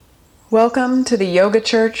Welcome to the Yoga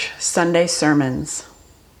Church Sunday Sermons.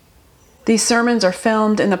 These sermons are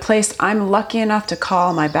filmed in the place I'm lucky enough to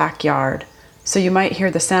call my backyard, so you might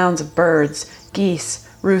hear the sounds of birds, geese,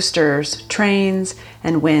 roosters, trains,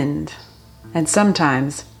 and wind, and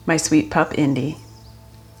sometimes my sweet pup Indy.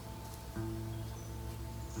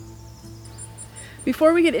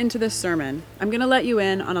 Before we get into this sermon, I'm going to let you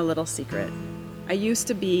in on a little secret. I used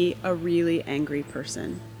to be a really angry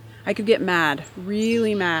person. I could get mad,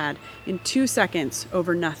 really mad, in 2 seconds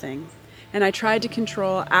over nothing, and I tried to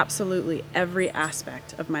control absolutely every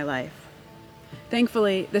aspect of my life.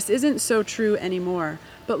 Thankfully, this isn't so true anymore,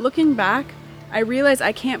 but looking back, I realize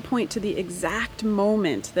I can't point to the exact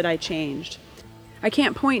moment that I changed. I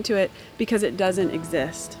can't point to it because it doesn't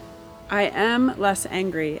exist. I am less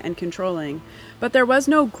angry and controlling, but there was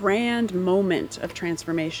no grand moment of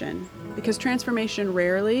transformation, because transformation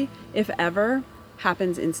rarely, if ever,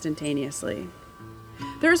 happens instantaneously.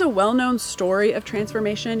 There's a well-known story of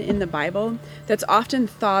transformation in the Bible that's often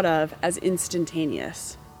thought of as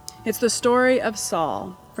instantaneous. It's the story of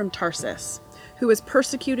Saul from Tarsus, who was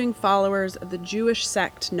persecuting followers of the Jewish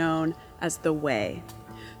sect known as the Way.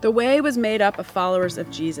 The Way was made up of followers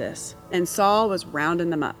of Jesus, and Saul was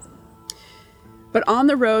rounding them up. But on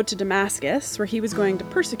the road to Damascus, where he was going to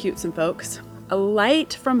persecute some folks, a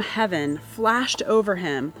light from heaven flashed over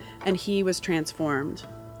him, and he was transformed.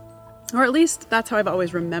 Or at least that's how I've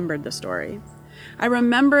always remembered the story. I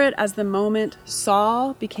remember it as the moment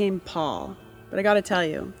Saul became Paul. But I gotta tell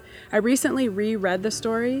you, I recently reread the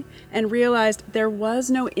story and realized there was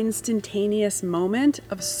no instantaneous moment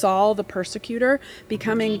of Saul the persecutor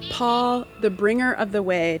becoming Paul the bringer of the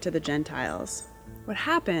way to the Gentiles. What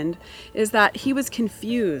happened is that he was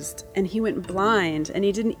confused and he went blind and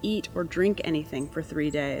he didn't eat or drink anything for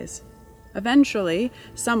 3 days. Eventually,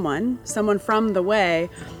 someone from the Way,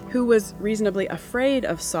 who was reasonably afraid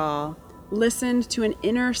of Saul, listened to an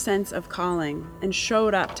inner sense of calling and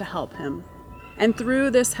showed up to help him. And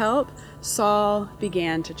through this help, Saul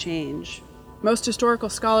began to change. Most historical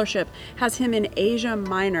scholarship has him in Asia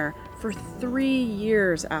Minor for 3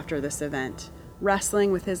 years after this event,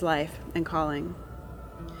 wrestling with his life and calling.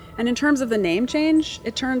 And in terms of the name change,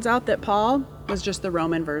 it turns out that Paul was just the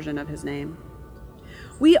Roman version of his name.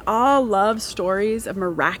 We all love stories of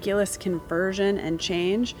miraculous conversion and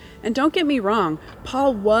change. And don't get me wrong,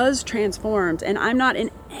 Paul was transformed, and I'm not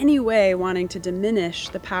in any way wanting to diminish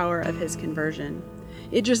the power of his conversion.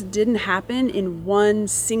 It just didn't happen in one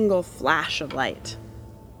single flash of light.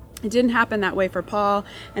 It didn't happen that way for Paul,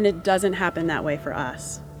 and it doesn't happen that way for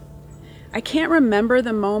us. I can't remember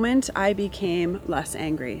the moment I became less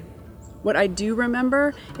angry. What I do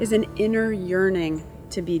remember is an inner yearning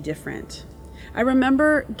to be different. I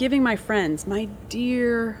remember giving my friends, my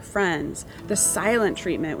dear friends, the silent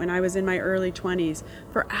treatment when I was in my early 20s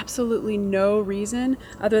for absolutely no reason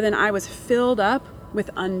other than I was filled up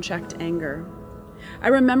with unchecked anger. I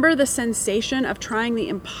remember the sensation of trying the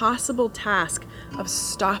impossible task of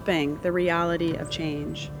stopping the reality of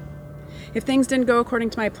change. If things didn't go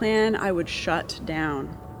according to my plan, I would shut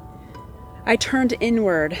down. I turned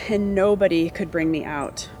inward and nobody could bring me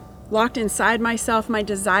out. Locked inside myself, my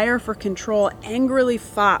desire for control angrily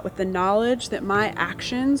fought with the knowledge that my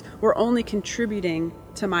actions were only contributing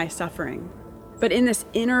to my suffering. But in this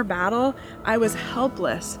inner battle, I was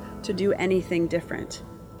helpless to do anything different.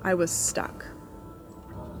 I was stuck.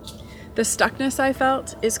 The stuckness I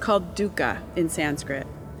felt is called dukkha in Sanskrit,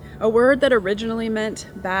 a word that originally meant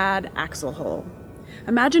bad axle hole.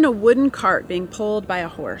 Imagine a wooden cart being pulled by a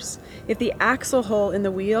horse. If the axle hole in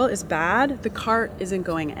the wheel is bad, the cart isn't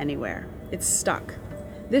going anywhere. It's stuck.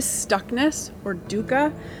 This stuckness, or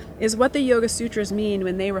dukkha, is what the Yoga Sutras mean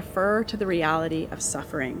when they refer to the reality of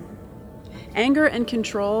suffering. Anger and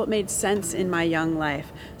control made sense in my young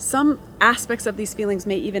life. Some aspects of these feelings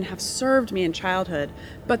may even have served me in childhood,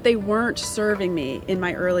 but they weren't serving me in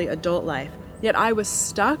my early adult life. Yet I was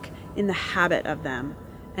stuck in the habit of them,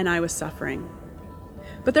 and I was suffering.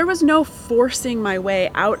 But there was no forcing my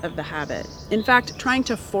way out of the habit. In fact, trying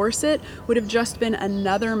to force it would have just been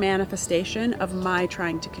another manifestation of my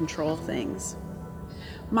trying to control things.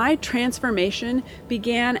 My transformation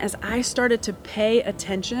began as I started to pay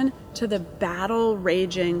attention to the battle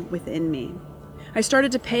raging within me. I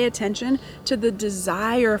started to pay attention to the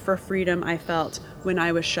desire for freedom I felt when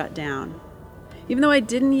I was shut down. Even though I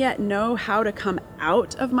didn't yet know how to come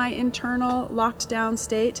out of my internal locked down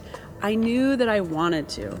state, I knew that I wanted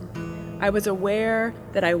to. I was aware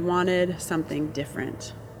that I wanted something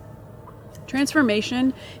different.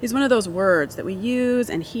 Transformation is one of those words that we use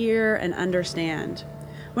and hear and understand.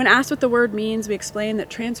 When asked what the word means, we explain that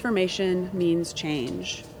transformation means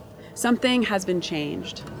change. Something has been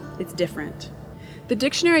changed. it's different. The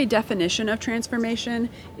dictionary definition of transformation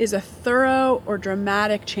is a thorough or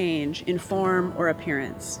dramatic change in form or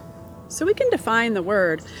appearance. So we can define the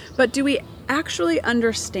word, but do we actually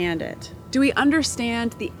understand it? Do we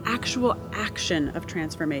understand the actual action of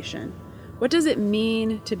transformation? What does it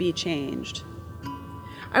mean to be changed?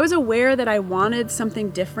 I was aware that I wanted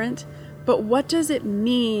something different, but what does it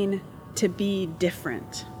mean to be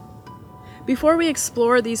different? Before we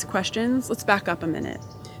explore these questions, let's back up a minute.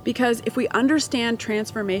 Because if we understand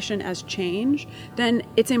transformation as change, then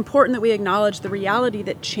it's important that we acknowledge the reality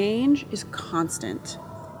that change is constant.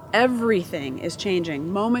 Everything is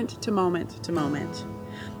changing moment to moment to moment.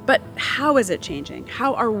 But how is it changing?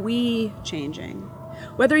 How are we changing?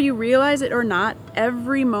 Whether you realize it or not,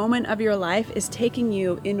 every moment of your life is taking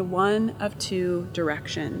you in one of two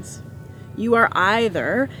directions. You are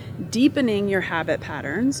either deepening your habit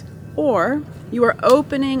patterns or you are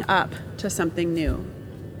opening up to something new.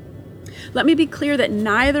 Let me be clear that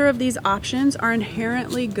neither of these options are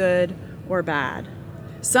inherently good or bad.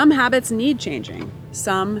 Some habits need changing,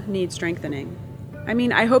 some need strengthening.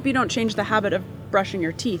 I hope you don't change the habit of brushing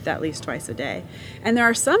your teeth at least twice a day. And there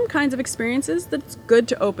are some kinds of experiences that it's good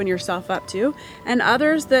to open yourself up to, and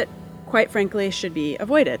others that, quite frankly, should be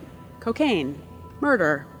avoided. Cocaine,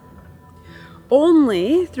 murder.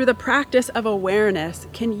 Only through the practice of awareness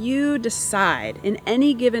can you decide in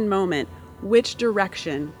any given moment which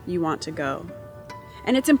direction you want to go.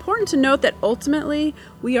 And it's important to note that ultimately,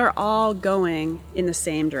 we are all going in the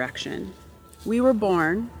same direction. We were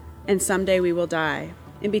born, and someday we will die.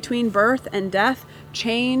 In between birth and death,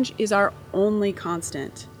 change is our only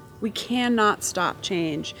constant. We cannot stop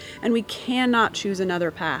change, and we cannot choose another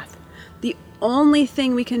path. The only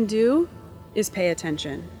thing we can do is pay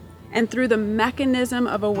attention. And through the mechanism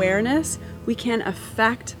of awareness, we can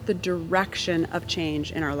affect the direction of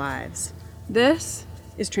change in our lives. This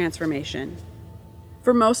is transformation.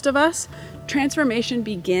 For most of us, transformation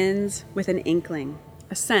begins with an inkling,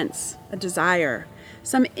 a sense, a desire,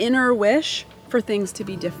 some inner wish for things to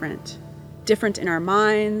be different. Different in our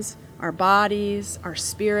minds, our bodies, our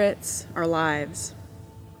spirits, our lives.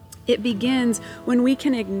 It begins when we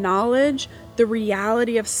can acknowledge the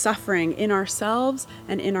reality of suffering in ourselves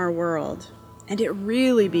and in our world. And it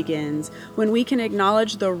really begins when we can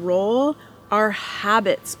acknowledge the role our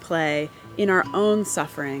habits play in our own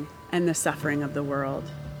suffering and the suffering of the world.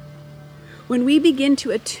 When we begin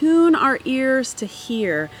to attune our ears to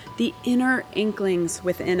hear the inner inklings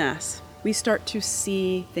within us, we start to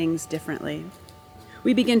see things differently.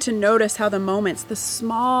 We begin to notice how the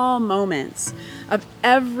small moments of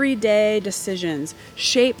everyday decisions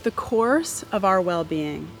shape the course of our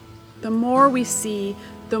well-being. The more we see,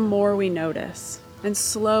 the more we notice. And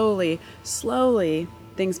slowly,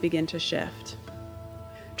 things begin to shift.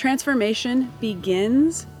 Transformation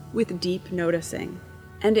begins with deep noticing,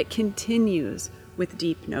 and it continues with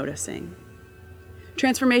deep noticing.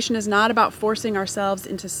 Transformation is not about forcing ourselves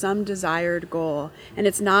into some desired goal, and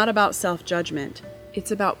it's not about self-judgment. It's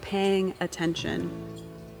about paying attention.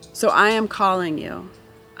 So I am calling you.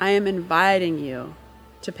 I am inviting you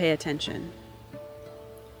to pay attention.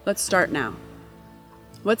 Let's start now.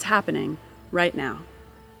 What's happening right now?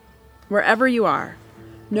 Wherever you are,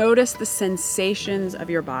 notice the sensations of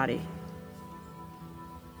your body.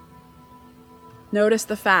 Notice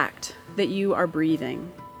the fact that you are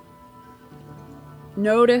breathing.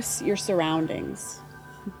 Notice your surroundings.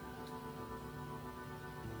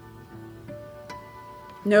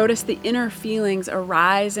 Notice the inner feelings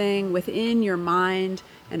arising within your mind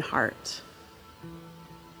and heart.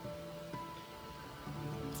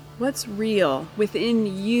 What's real within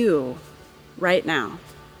you right now?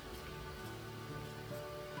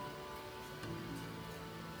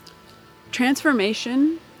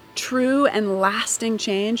 Transformation, true and lasting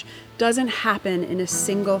change, doesn't happen in a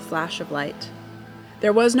single flash of light.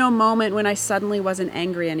 There was no moment when I suddenly wasn't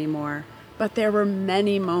angry anymore, but there were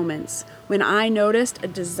many moments when I noticed a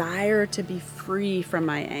desire to be free from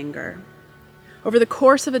my anger. Over the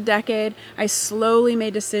course of a decade, I slowly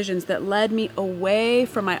made decisions that led me away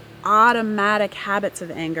from my automatic habits of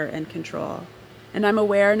anger and control. And I'm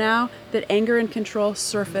aware now that anger and control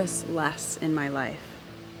surface less in my life.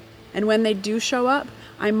 And when they do show up,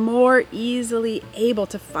 I'm more easily able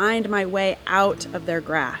to find my way out of their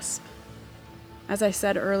grasp. As I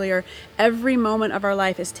said earlier, every moment of our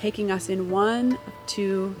life is taking us in one of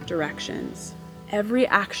two directions. Every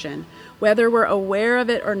action, whether we're aware of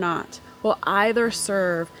it or not, will either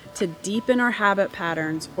serve to deepen our habit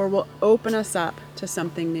patterns or will open us up to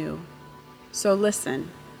something new. So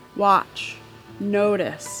listen, watch,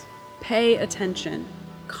 notice, pay attention.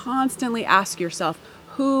 Constantly ask yourself,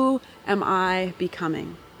 who am I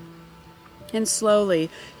becoming? And slowly,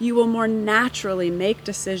 you will more naturally make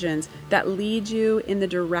decisions that lead you in the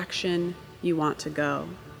direction you want to go.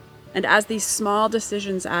 And as these small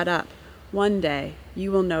decisions add up, one day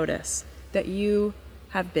you will notice that you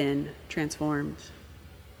have been transformed.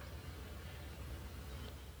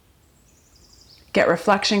 Get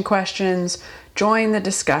reflection questions, join the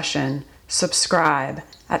discussion, subscribe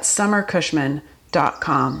at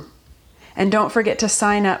summercushman.com. And don't forget to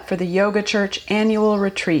sign up for the Yoga Church annual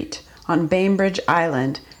retreat on Bainbridge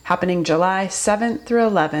Island, happening July 7th through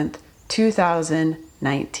 11th,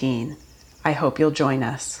 2019. I hope you'll join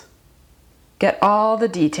us. Get all the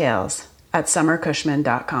details at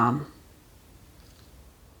summercushman.com.